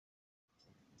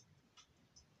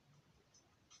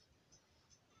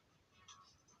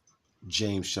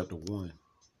James chapter 1,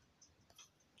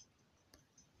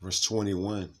 verse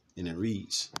 21, and it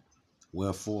reads,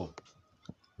 "Wherefore,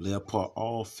 lay apart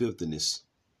all filthiness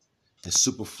and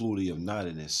superfluity of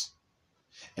naughtiness,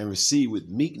 and receive with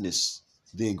meekness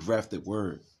the engrafted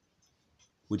word,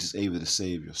 which is able to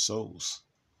save your souls.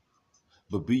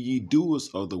 But be ye doers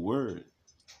of the word,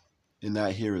 and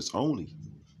not hearers only,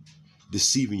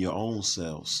 deceiving your own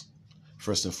selves."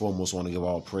 First and foremost, I want to give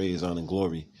all praise, honor, and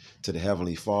glory to the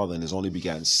Heavenly Father and His only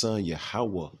begotten Son,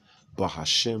 Yahweh,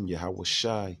 Bahashem, Yahweh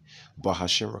Shai,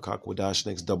 Bahashem Rakakwadash.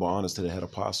 Next, double honors to the head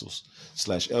apostles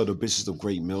 / elder bishops of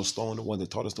Great Millstone, the one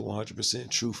that taught us the 100%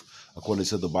 truth according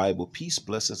to the Bible. Peace,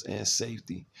 blessings, and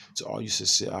safety to all you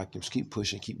sincere occupants. Keep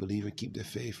pushing, keep believing, keep their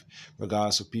faith.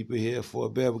 Regardless of people here for a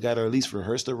bed, we got to at least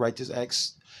rehearse the righteous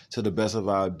acts to the best of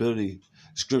our ability.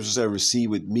 Scriptures say,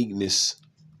 receive with meekness,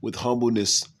 with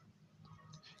humbleness.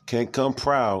 Can't come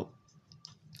proud.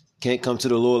 Can't come to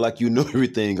the Lord like you know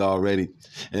everything already.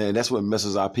 And that's what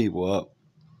messes our people up.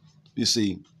 You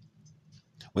see,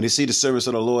 when they see the service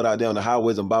of the Lord out there on the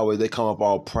highways and byways, they come up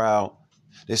all proud.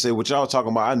 They say, what y'all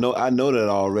talking about? I know that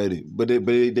already. But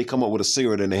they come up with a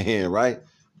cigarette in their hand, right?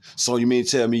 So you mean to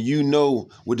tell me you know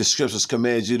what the scriptures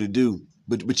command you to do,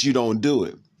 but you don't do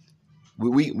it.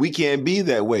 We can't be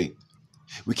that way.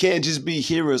 We can't just be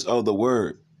hearers of the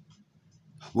word.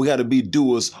 We got to be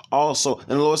doers also.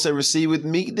 And the Lord said, receive with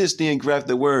meekness the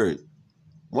engrafted word.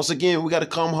 Once again, we got to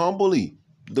come humbly.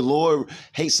 The Lord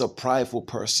hates a prideful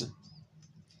person.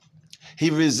 He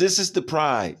resists the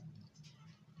pride.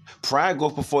 Pride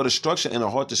goes before destruction and a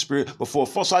heart to spirit before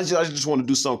fall. So I just want to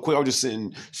do something quick. I'm just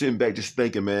sitting back just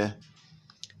thinking, man,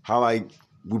 how like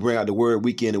we bring out the word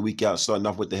week in and week out, starting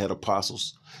off with the head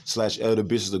apostles / elder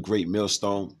bishops of Great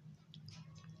Millstone.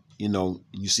 You know,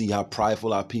 you see how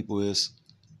prideful our people is.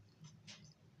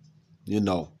 You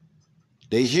know,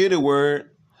 they hear the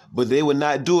word, but they would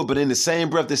not do it. But in the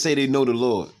same breath, they say they know the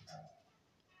Lord.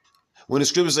 When the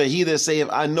scriptures say, he that saith,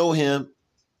 I know him,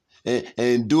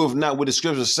 and doeth not what the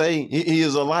scriptures say, he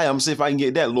is a liar. I'm going to see if I can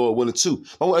get that, Lord willing, too.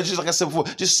 But just like I said before,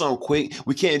 just something quick.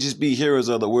 We can't just be hearers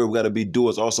of the word. We got to be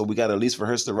doers also. We got to at least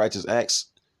rehearse the righteous acts.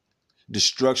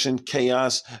 Destruction,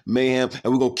 chaos, mayhem.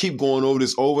 And we're going to keep going over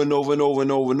this over and over and over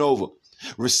and over and over.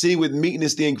 Receive with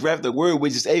meekness the engrafted word,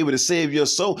 which is able to save your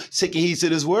soul. Taking heed to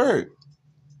this word.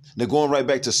 Now going right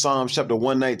back to Psalms chapter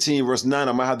 119, verse 9,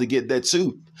 I might have to get that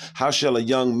too. How shall a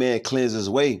young man cleanse his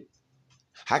way?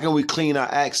 How can we clean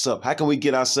our acts up? How can we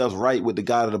get ourselves right with the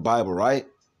God of the Bible, right?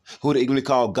 Who they even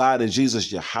call God and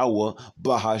Jesus, Yahweh,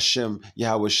 Bahashem,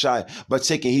 Yahweh Shai. By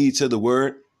taking heed to the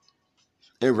word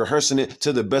and rehearsing it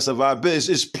to the best of our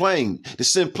ability. It's plain. The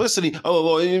simplicity of the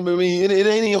Lord, I mean, it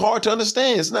ain't even hard to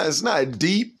understand. It's not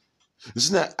deep.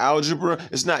 It's not algebra.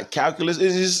 It's not calculus.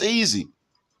 It's just easy.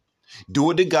 Do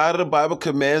what the God of the Bible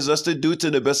commands us to do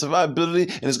to the best of our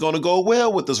ability, and it's going to go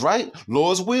well with us, right?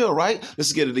 Lord's will, right?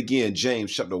 Let's get it again.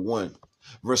 James chapter 1,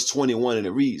 verse 21, and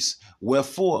it reads,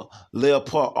 "Wherefore, lay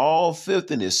apart all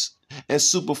filthiness and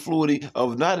superfluity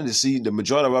of naughtiness." See, the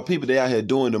majority of our people, they out here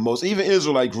doing the most. Even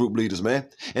Israelite group leaders, man,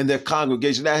 and their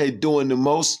congregation, they out here doing the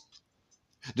most.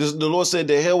 The Lord said,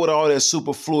 the hell with all that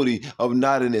superfluity of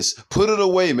naughtiness. Put it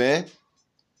away, man.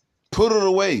 Put it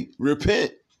away.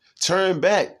 Repent. Turn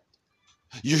back.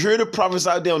 You hear the prophets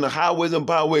out there on the highways and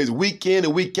byways, week in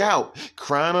and week out,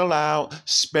 crying aloud,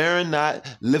 sparing not,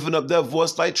 lifting up their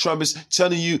voice like trumpets,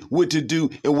 telling you what to do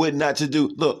and what not to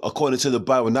do. Look, according to the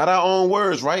Bible, not our own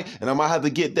words, right? And I might have to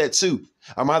get that too.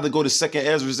 I might have to go to 2nd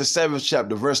Ezra, the 7th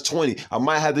chapter, verse 20. I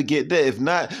might have to get that. If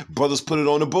not, brothers, put it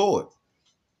on the board.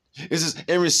 It says,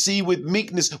 and receive with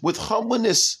meekness, with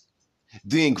humbleness,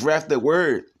 the engrafted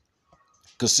word.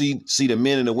 Because see the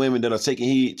men and the women that are taking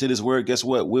heed to this word, guess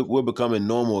what? We're becoming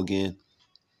normal again.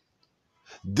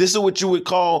 This is what you would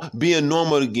call being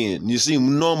normal again. You see,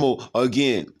 normal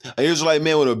again. An Israelite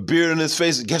man with a beard on his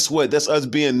face, guess what? That's us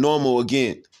being normal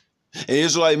again. An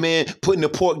Israelite man putting the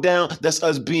pork down, that's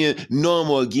us being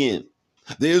normal again.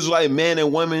 The Israelite man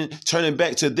and woman turning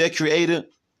back to their creator,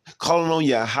 calling on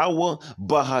Yahweh,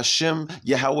 Bahashem,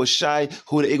 Yahweh Shai,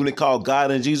 who they ignorantly call God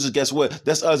and Jesus, guess what?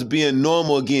 That's us being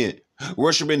normal again.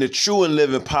 Worshiping the true and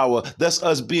living power. That's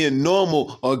us being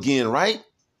normal again, right?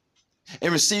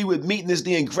 And receive with meekness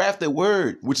the engrafted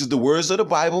word, which is the words of the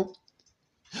Bible,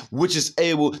 which is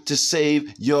able to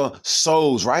save your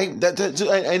souls, right? Ain't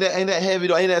that heavy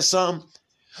though? Ain't that something?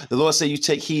 The Lord said, you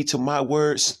take heed to my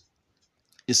words.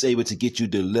 It's able to get you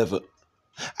delivered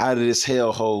out of this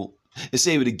hellhole. It's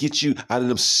able to get you out of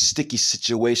them sticky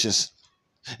situations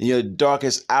in your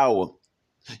darkest hour.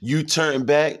 You turn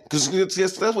back, because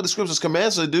that's what the scriptures command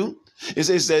us to do. It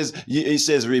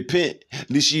says repent,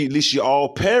 lest ye all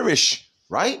perish,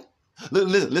 right?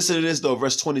 Listen to this though,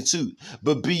 verse 22.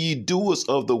 But be ye doers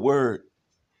of the word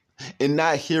and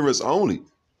not hearers only.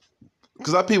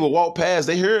 Because our people walk past,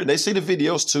 they hear it, they see the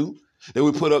videos too that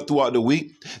we put up throughout the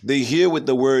week. They hear what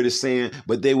the word is saying,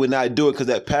 but they would not do it because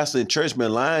that pastor in church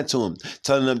been lying to them,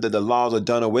 telling them that the laws are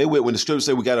done away with. When the scripture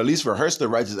said we got to at least rehearse the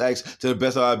righteous acts to the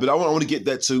best of our ability. I want to get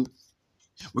that too.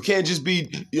 We can't just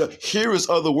be hearers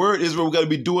of the word, Israel. We got to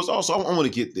be doers also. I want to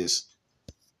get this.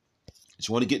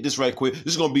 Just want to get this right quick.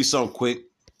 This is going to be something quick.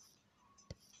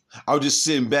 I was just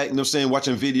sitting back,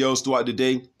 watching videos throughout the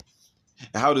day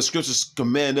and how the scriptures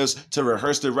command us to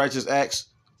rehearse the righteous acts.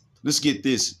 Let's get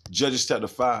this. Judges chapter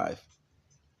 5.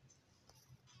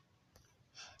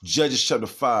 Judges chapter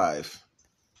 5.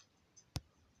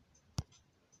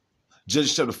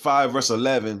 Judges chapter 5, verse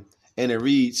 11. And it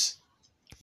reads,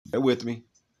 bear with me.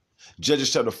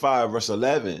 Judges chapter 5, verse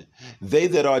 11. They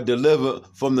that are delivered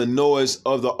from the noise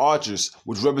of the archers,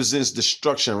 which represents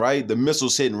destruction, right? The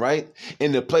missiles hitting, right?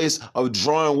 In the place of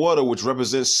drawing water, which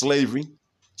represents slavery,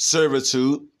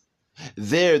 servitude.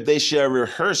 There they shall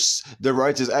rehearse the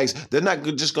righteous acts. They're not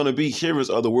just going to be hearers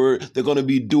of the word. They're going to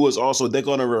be doers also. They're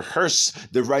going to rehearse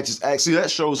the righteous acts. See,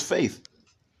 that shows faith.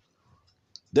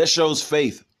 That shows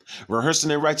faith. Rehearsing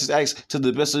the righteous acts to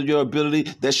the best of your ability,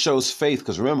 that shows faith.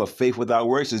 Because remember, faith without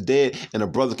works is dead. And a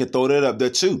brother can throw that up there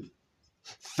too.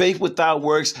 Faith without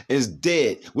works is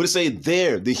dead. What does it say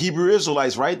there? The Hebrew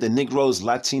Israelites, right? The Negroes,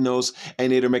 Latinos,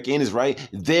 and Native Americans, right?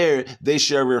 There they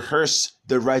shall rehearse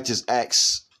the righteous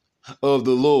acts of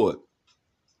the Lord.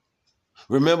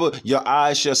 Remember, your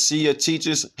eyes shall see your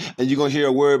teachers, and you're going to hear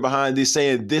a word behind this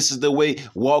saying, this is the way,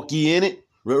 walk ye in it.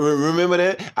 Remember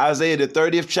that? Isaiah, the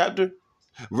 30th chapter,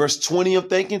 verse 20, I'm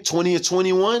thinking, 20 or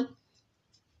 21.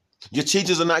 Your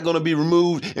teachers are not going to be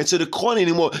removed into the corner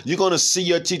anymore. You're going to see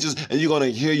your teachers, and you're going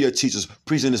to hear your teachers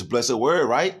preaching this blessed word,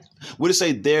 right? What does it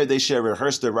say? There they shall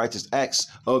rehearse the righteous acts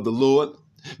of the Lord.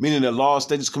 Meaning the law,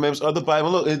 statutes, commandments of the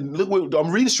Bible. Look what I'm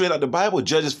reading straight out the Bible,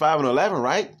 Judges 5 and 11,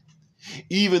 right?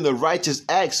 Even the righteous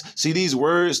acts. See, these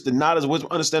words, the knowledge, wisdom,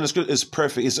 understanding the scripture is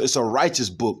perfect. It's a righteous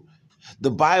book.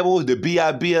 The Bible, the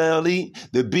B-I-B-L-E,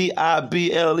 the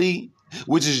B-I-B-L-E,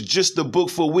 which is just the book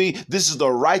for we. This is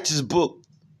the righteous book.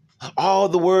 All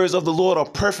the words of the Lord are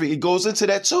perfect. It goes into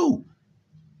that too.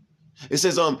 It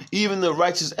says, even the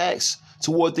righteous acts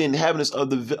toward the inhabitants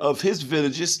of his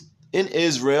villages in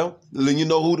Israel, then you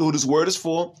know who this word is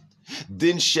for.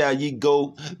 Then shall ye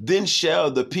go, then shall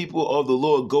the people of the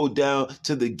Lord go down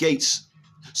to the gates.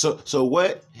 So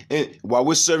what? And while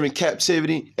we're serving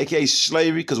captivity, aka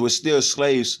slavery, because we're still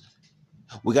slaves,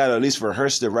 we got to at least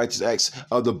rehearse the righteous acts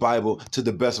of the Bible to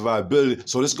the best of our ability.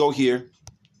 So let's go here.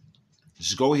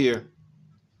 Let's go here.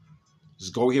 Let's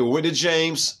go here. We went to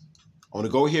James. I want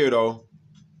to go here though.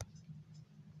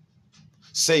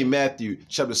 St. Matthew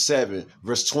chapter 7,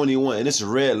 verse 21. And it's a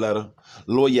red letter.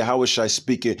 Lord Yahushua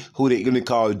speaking, who they going to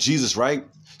call Jesus, right?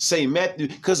 St. Matthew,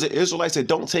 because the Israelites said,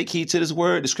 don't take heed to this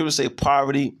word. The scripture say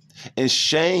poverty and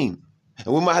shame.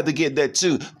 And we might have to get that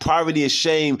too. Poverty and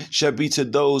shame shall be to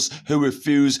those who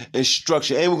refuse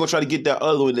instruction. And we're going to try to get that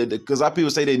other one. Because our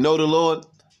people say they know the Lord.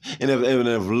 And if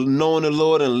knowing the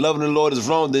Lord and loving the Lord is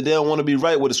wrong, then they don't want to be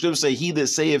right. Well, the scripture say, he that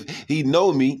saith he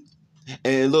know me,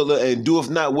 and look, and doeth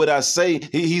not what I say,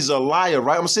 he's a liar,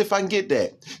 right? I'm going to see if I can get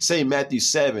that. Say Matthew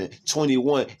 7,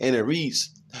 21, and it reads,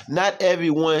 not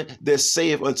everyone that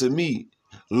saith unto me,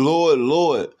 Lord,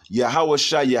 Lord,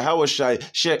 Yahushua,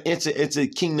 shall enter into the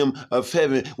kingdom of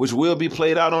heaven, which will be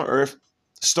played out on earth,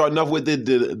 starting off with the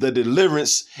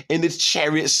deliverance in the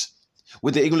chariots,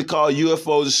 with the English called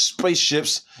UFOs,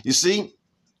 spaceships, you see?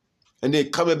 And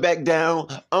then coming back down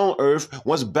on earth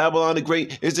once Babylon the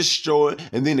Great is destroyed.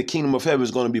 And then the kingdom of heaven is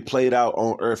going to be played out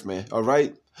on earth, man. All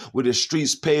right. With the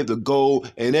streets paved with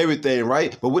gold and everything.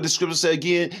 Right. But what the scripture say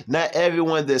again, not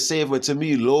everyone that saith unto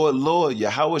me, Lord, Lord,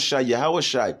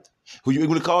 Yahushua, who you're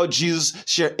going to call Jesus,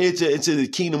 shall enter into the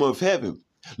kingdom of heaven.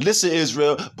 Listen,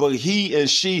 Israel, but he and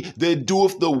she that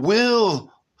doeth the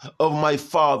will of my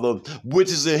Father, which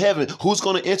is in heaven. Who's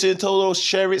going to enter into those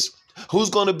chariots? Who's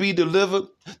going to be delivered?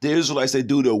 The Israelites, they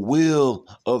do the will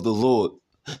of the Lord.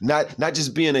 Not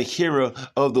just being a hearer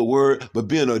of the word, but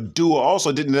being a doer.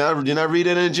 Also, didn't I read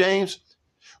it in James?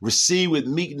 Receive with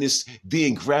meekness the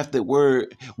engrafted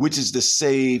word, which is to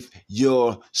save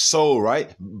your soul,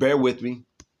 right? Bear with me.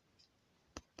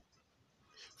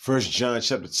 1 John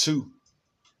chapter 2,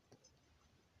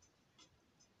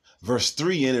 verse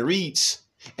 3, and it reads,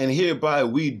 and hereby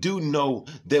we do know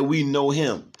that we know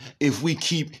him, if we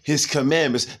keep his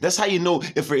commandments. That's how you know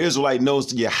if an Israelite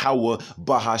knows Yahweh,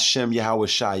 Bahashem, Yahweh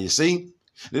Shai. You see?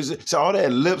 So all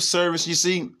that lip service, you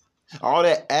see? All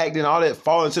that acting, all that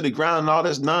falling to the ground, and all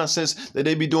this nonsense that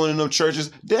they be doing in them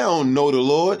churches, they don't know the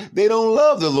Lord. They don't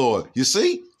love the Lord. You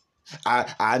see?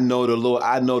 I know the Lord,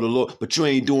 I know the Lord, but you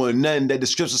ain't doing nothing that the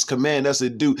scriptures command us to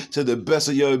do to the best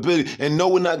of your ability. And no,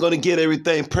 we're not going to get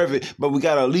everything perfect, but we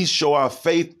got to at least show our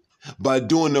faith by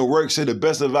doing the works to the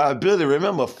best of our ability.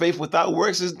 Remember, faith without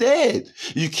works is dead.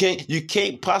 You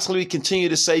can't possibly continue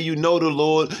to say you know the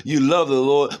Lord, you love the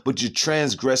Lord, but you're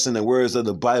transgressing the words of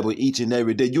the Bible each and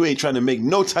every day. You ain't trying to make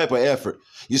no type of effort.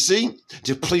 You see,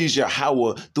 to please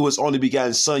Yahweh through his only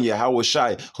begotten son, Yahweh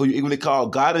Shai, who you equally call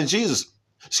God and Jesus.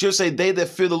 Scripture say they that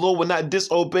fear the Lord will not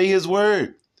disobey his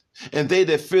word. And they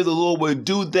that fear the Lord will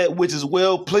do that which is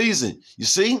well pleasing. You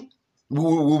see?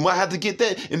 We might have to get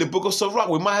that in the book of Sirach.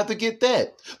 We might have to get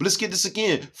that. But let's get this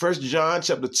again. 1 John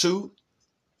chapter 2,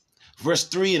 verse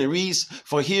 3, and it reads,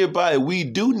 for hereby we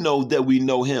do know that we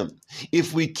know him,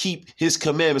 if we keep his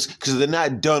commandments, because they're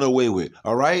not done away with.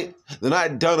 All right? They're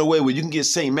not done away with. You can get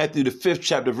St. Matthew, the 5th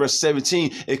chapter, verse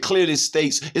 17. It clearly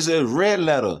states, it's a red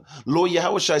letter. Lord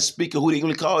Yahweh Shai speaker, who they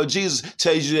only call Jesus,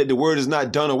 tells you that the word is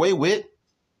not done away with.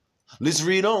 Let's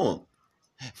read on.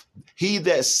 He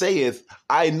that saith,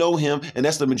 I know him, and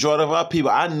that's the majority of our people.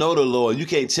 I know the Lord. You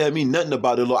can't tell me nothing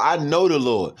about the Lord. I know the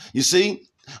Lord. You see?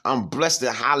 I'm blessed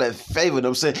and highly favored.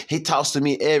 I'm saying he talks to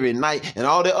me every night, and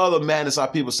all the other madness our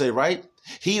people say, right?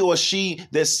 He or she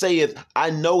that saith, I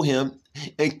know him,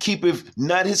 and keepeth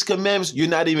not his commandments, you're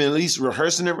not even at least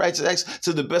rehearsing the righteous acts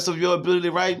to the best of your ability,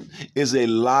 right? Is a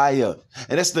liar.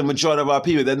 And that's the majority of our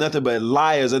people. They're nothing but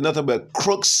liars. They're nothing but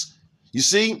crooks. You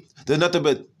see? They're nothing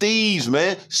but thieves,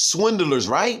 man. Swindlers,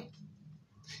 right?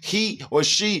 He or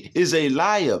she is a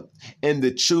liar, and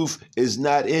the truth is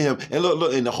not in him. And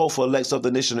look, in the hopeful elects of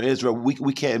the nation of Israel,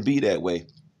 we can't be that way.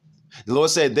 The Lord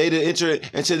said they that enter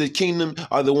into the kingdom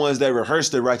are the ones that rehearse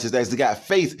the righteous acts. They got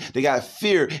faith. They got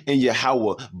fear in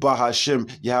Yahweh, Bahashem,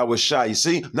 Yahweh Shai. You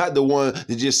see? Not the one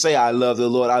that just say, I love the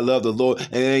Lord, and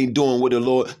they ain't doing what the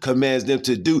Lord commands them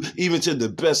to do, even to the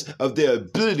best of their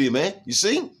ability, man. You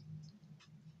see?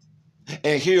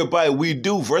 And hereby we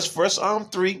do, verse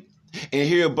 3, and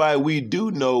hereby we do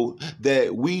know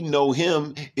that we know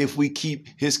him if we keep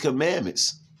his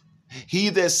commandments. He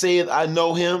that saith, I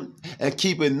know him, and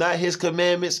keepeth not his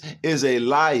commandments is a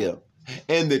liar,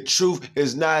 and the truth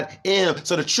is not in him.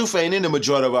 So the truth ain't in the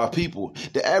majority of our people.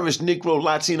 The average Negro,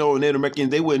 Latino, and Native American,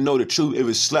 they wouldn't know the truth if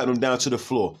it slapped them down to the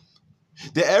floor.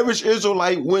 The average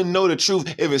Israelite wouldn't know the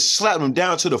truth if it slapped them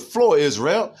down to the floor,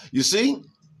 Israel. You see?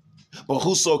 But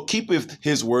whoso keepeth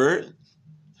his word,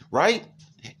 right?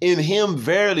 In him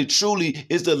verily, truly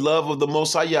is the love of the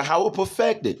Most High Yahweh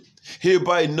perfected.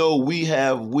 Hereby know we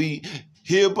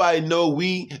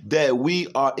that we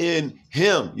are in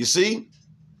him. You see?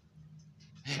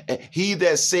 And he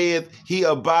that saith he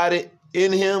abideth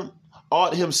in him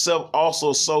ought himself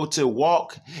also so to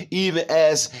walk, even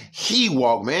as he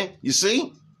walked, man. You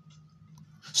see?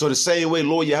 So the same way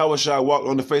Lord Yahweh shall walk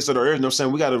on the face of the earth, you know what I'm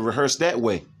saying? We got to rehearse that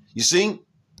way. You see?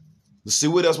 Let's see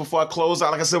what else before I close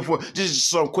out. Like I said before, just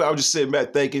something quick. I was just sitting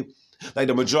back thinking, like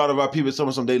the majority of our people,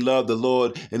 some they love the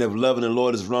Lord, and if loving the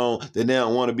Lord is wrong, then they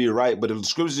don't want to be right. But if the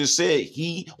scripture just said,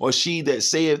 he or she that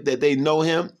saith that they know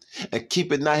him and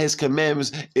keepeth not his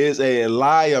commandments is a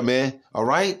liar, man. All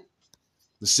right?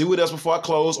 Let's see what else before I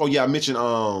close. Oh yeah, I mentioned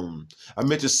Psalms.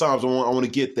 I want to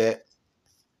get that.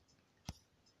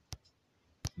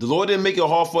 The Lord didn't make it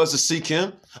hard for us to seek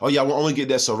him. Oh yeah, I want to get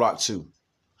that Sirach too.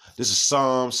 This is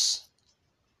Psalms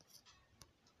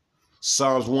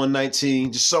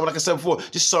 119. Just something, like I said before,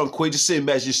 just something quick, just sitting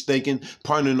back, just thinking,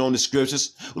 pondering on the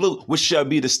scriptures. Look, which shall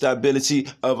be the stability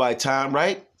of our time,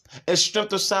 right? And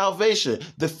strength of salvation.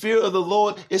 The fear of the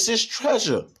Lord is his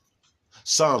treasure.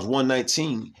 Psalms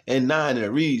 119 and 9, and it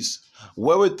reads,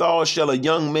 wherewithal shall a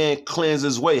young man cleanse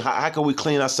his way? How can we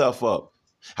clean ourselves up?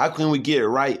 How can we get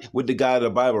right with the God of the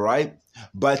Bible, right?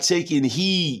 By taking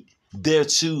heed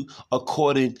thereto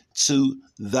according to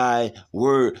thy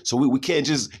word. So we can't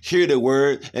just hear the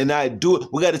word and not do it.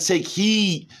 We got to take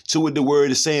heed to what the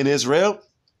word is saying, Israel.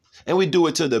 And we do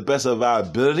it to the best of our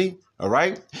ability. All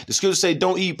right. The scriptures say,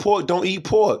 don't eat pork. Don't eat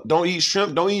pork. Don't eat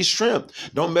shrimp. Don't eat shrimp.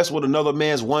 Don't mess with another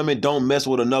man's woman. Don't mess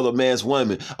with another man's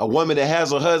woman. A woman that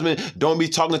has a husband, don't be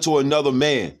talking to another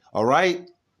man. All right.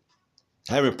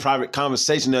 Having private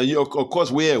conversation. Now, of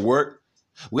course, we're at work.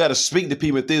 We got to speak to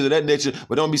people and things of that nature,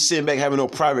 but don't be sitting back having no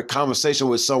private conversation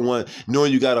with someone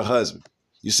knowing you got a husband.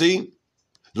 You see?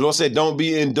 The Lord said, don't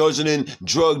be indulging in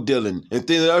drug dealing and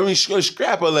things.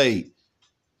 Extrapolate.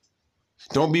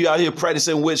 Don't be out here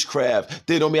practicing witchcraft.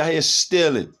 Don't be out here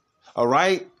stealing. All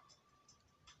right?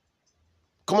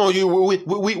 Come on,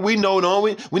 we know, don't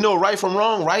we? We know right from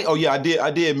wrong, right? Oh yeah,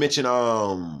 I did mention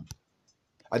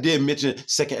I did mention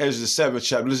 2nd Ezra, the 7th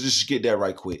chapter. Let's just get that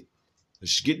right quick.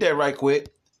 Let's just get that right quick.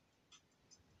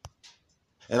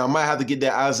 And I might have to get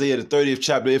that Isaiah, the 30th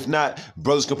chapter. If not,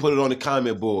 brothers can put it on the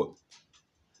comment board.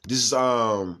 This is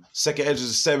 2nd Ezra,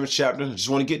 the 7th chapter. Just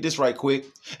want to get this right quick.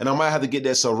 And I might have to get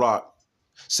that Sirach.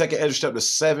 2nd Ezra chapter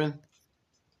 7,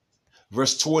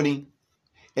 verse 20.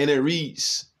 And it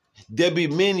reads, there be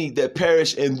many that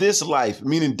perish in this life,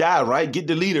 meaning die, right? Get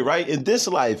deleted, right? In this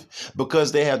life,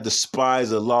 because they have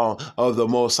despised the law of the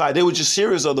Most High. They were just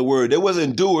hearers of the word. They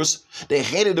wasn't doers. They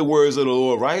hated the words of the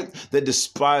Lord, right? They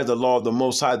despised the law of the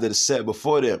Most High that is set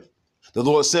before them. The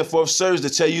Lord sent forth servants to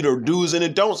tell you the do's and the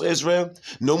don'ts, Israel.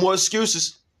 No more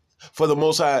excuses. For the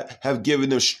Most High have given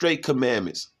them straight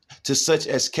commandments to such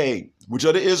as came, which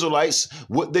are the Israelites,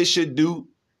 what they should do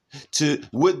to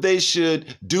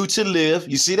live.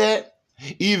 You see that?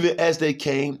 Even as they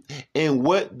came, and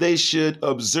what they should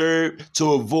observe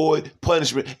to avoid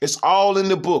punishment. It's all in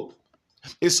the book.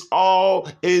 It's all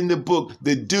in the book.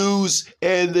 The do's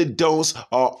and the don'ts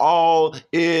are all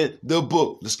in the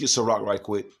book. Let's get Sirach right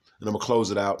quick, and I'm going to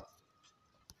close it out.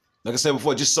 Like I said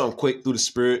before, just something quick through the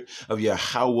spirit of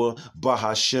Yahweh,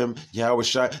 Bahashem, Yahweh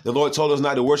Shai. The Lord told us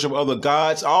not to worship other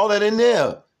gods. All that in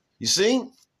there. You see?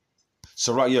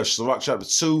 Sirach chapter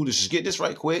 2. Let's just get this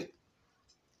right quick.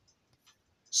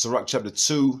 Sirach chapter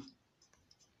 2,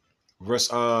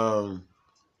 verse,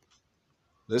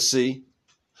 let's see.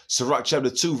 Sirach chapter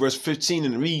 2, verse 15,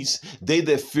 and it reads, they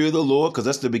that fear the Lord, because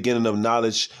that's the beginning of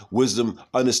knowledge, wisdom,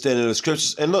 understanding of the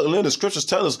scriptures. And look, the scriptures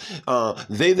tell us,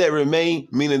 they that remain,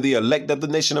 meaning the elect of the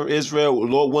nation of Israel,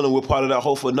 Lord willing, we're part of that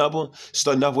hopeful number,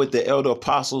 starting off with the elder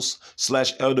apostles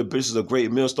 / elder bishops of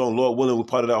great millstone. Lord willing, we're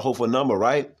part of that hopeful number,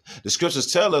 right? The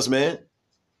scriptures tell us, man,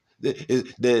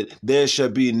 that there shall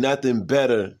be nothing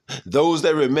better. Those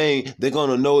that remain, they're going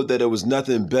to know that there was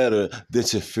nothing better than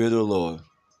to fear the Lord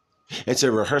and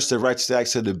to rehearse the righteous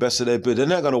acts to the best of their ability. They're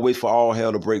not going to wait for all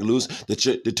hell to break loose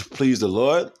to please the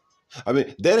Lord. I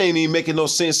mean, that ain't even making no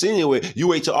sense anyway. You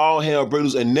wait till all hell break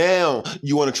loose, and now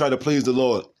you want to try to please the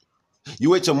Lord. You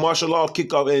wait till martial law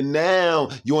kick off, and now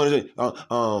you want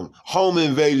to home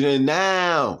invasion, and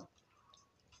now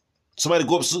somebody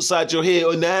go upside your head.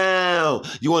 Oh, now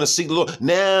you want to seek the Lord.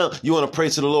 Now you want to pray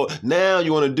to the Lord. Now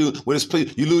you want to do what is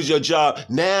pleasing. You lose your job.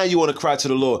 Now you want to cry to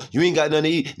the Lord. You ain't got nothing to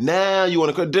eat. Now you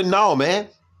want to cry. No, man.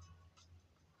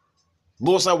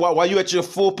 Lord said, while you at your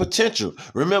full potential.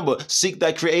 Remember, seek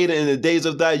thy creator in the days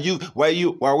of thy youth.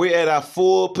 While we're at our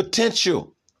full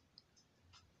potential.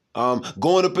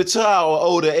 Going up into our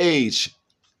older age.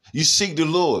 You seek the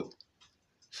Lord.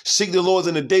 Seek the Lord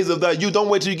in the days of thy youth. Don't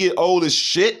wait till you get old as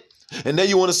shit. And then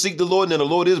you want to seek the Lord, and then the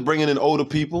Lord is bringing in older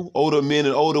people, older men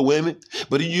and older women.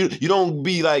 But you don't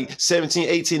be like 17,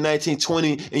 18, 19,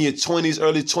 20, in your 20s,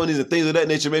 early 20s, and things of that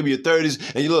nature, maybe your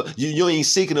 30s, and you ain't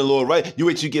seeking the Lord, right? You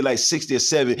wait till you get like 60 or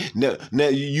 70. Now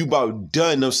you about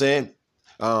done, you know what I'm saying?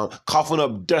 Coughing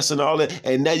up dust and all that,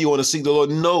 and now you want to seek the Lord.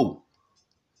 No.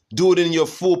 Do it in your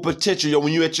full potential.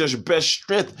 When you're at your best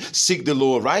strength, seek the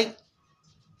Lord, right?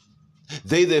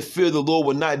 They that fear the Lord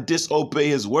will not disobey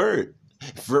his word.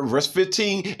 Verse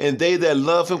 15, and they that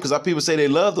love him, because our people say they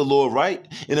love the Lord, right?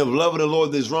 And if loving the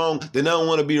Lord is wrong, then they don't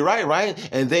want to be right, right?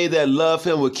 And they that love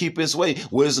him will keep his way.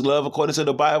 What is love according to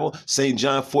the Bible? St.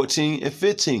 John 14 and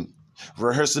 15.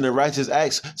 Rehearsing the righteous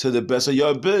acts to the best of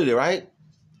your ability, right?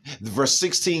 Verse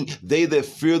 16, they that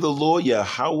fear the Lord,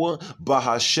 Yahweh,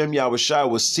 Bahashem, Yahweh Shai,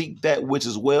 will seek that which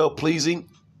is well pleasing,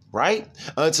 right?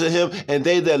 Unto him, and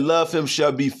they that love him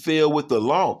shall be filled with the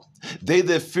law. They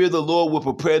that fear the Lord will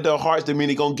prepare their hearts. That mean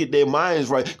they're going to get their minds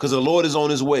right, because the Lord is on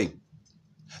his way.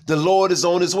 The Lord is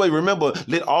on his way. Remember,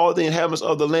 let all the inhabitants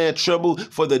of the land tremble,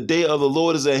 for the day of the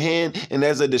Lord is at hand, and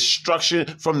as a destruction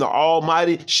from the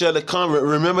Almighty shall it come.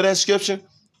 Remember that scripture?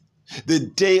 The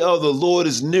day of the Lord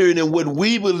is nearer than what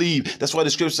we believe. That's why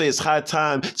the scripture says it's high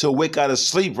time to wake out of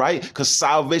sleep, right? Because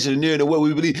salvation is nearer than what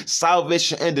we believe.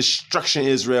 Salvation and destruction,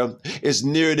 Israel, is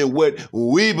nearer than what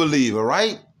we believe, all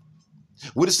right?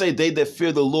 What it say? They that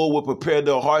fear the Lord will prepare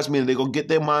their hearts, meaning they're going to get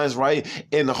their minds right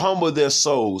and humble their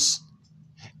souls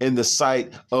in the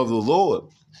sight of the Lord,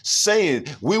 saying,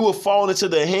 we will fall into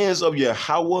the hands of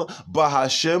Yahweh,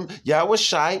 Bahashem, Yahweh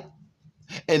Shai,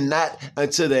 and not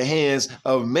unto the hands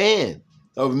of men.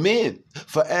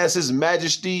 For as his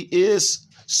majesty is,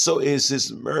 so is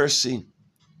his mercy.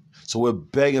 So we're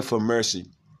begging for mercy.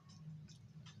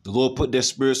 The Lord put their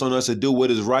spirits on us to do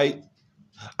what is right.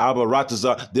 Abba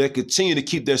Ratazah, they'll continue to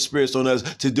keep their spirits on us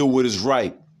to do what is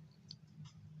right.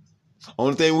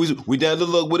 Only thing we down to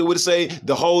look, what it would say,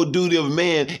 the whole duty of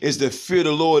man is to fear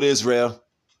the Lord, Israel.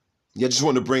 Yeah, I just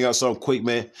want to bring out something quick,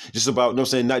 man. Just about, you know what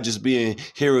I'm saying, not just being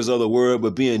hearers of the word,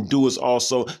 but being doers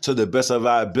also to the best of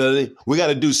our ability. We got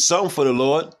to do something for the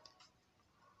Lord.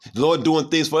 The Lord doing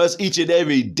things for us each and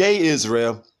every day,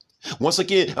 Israel. Once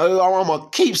again, I'm going to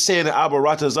keep saying it,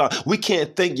 Abaratazah. We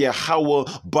can't thank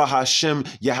Yahweh, Bahashem,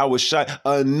 Yahweh Shai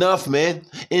enough, man.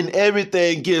 In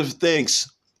everything, give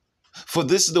thanks. For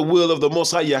this is the will of the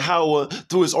Most High Yahweh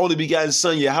through his only begotten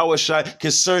Son, Yahweh Shai,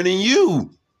 concerning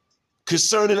you,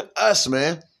 concerning us,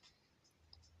 man.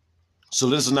 So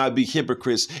let us not be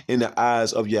hypocrites in the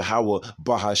eyes of Yahweh,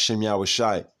 Bahashem, Yahweh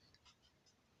Shai.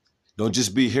 Don't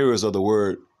just be hearers of the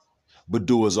word, but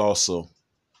doers also.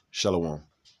 Shalom.